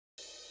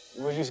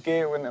Was you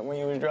scared when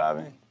you was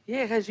driving?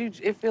 Yeah, because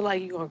it feel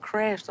like you're gonna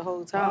crash the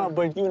whole time. Oh,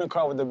 but you in the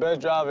car with the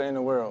best driver in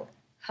the world.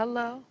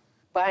 Hello?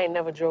 But I ain't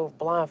never drove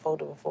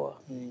blindfolded before.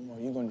 Well,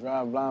 you gonna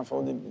drive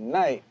blindfolded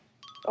tonight.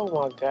 Oh,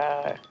 my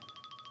God.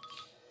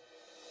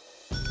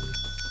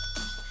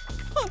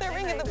 Oh, they're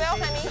ringing the bell,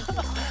 honey.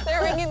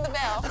 They're ringing the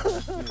bell.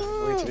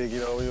 Wait till they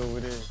get all the way over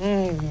there.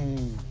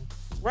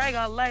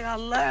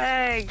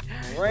 Ring-a-ling-a-ling.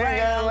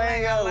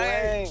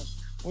 Ring-a-ling-a-ling.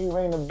 We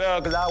ring the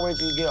bell, because I'll wait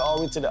till you get all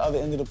the way to the other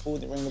end of the pool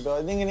to ring the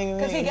bell. Ding-a-ding-a-ding.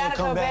 Because he gotta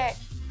come back.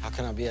 How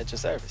can I be at your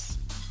service?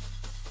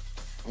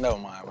 Never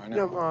mind, right now.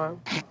 Never mind.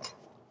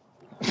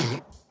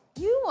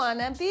 You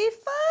wanna be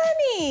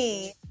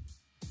funny.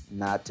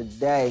 Not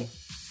today.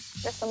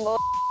 That's some bull.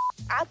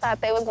 I thought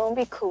they was gonna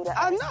be cool to us.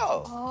 I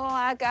know. Oh,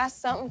 I got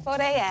something for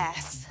they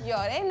ass.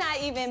 Yo, they not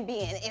even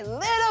being a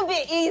little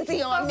bit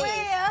easy on me. Girl,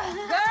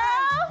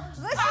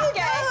 what you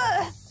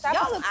doing?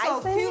 Y'all look so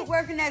icing? cute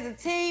working as a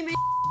team.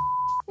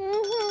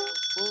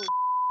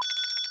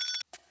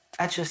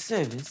 At your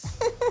service.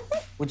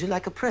 Would you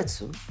like a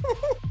pretzel?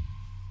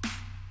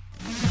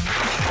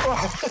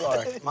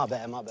 Sorry, my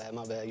bad.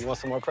 You want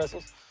some more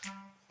pretzels?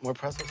 More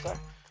pretzels, sir?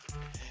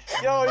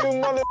 Yo, you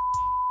mother...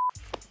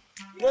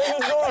 What you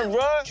doing,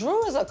 bro?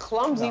 Drew is a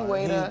clumsy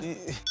waiter.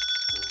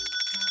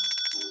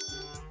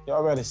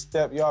 Y'all better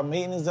step y'all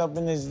meetings up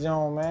in this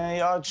joint, man.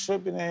 Y'all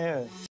tripping in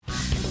here.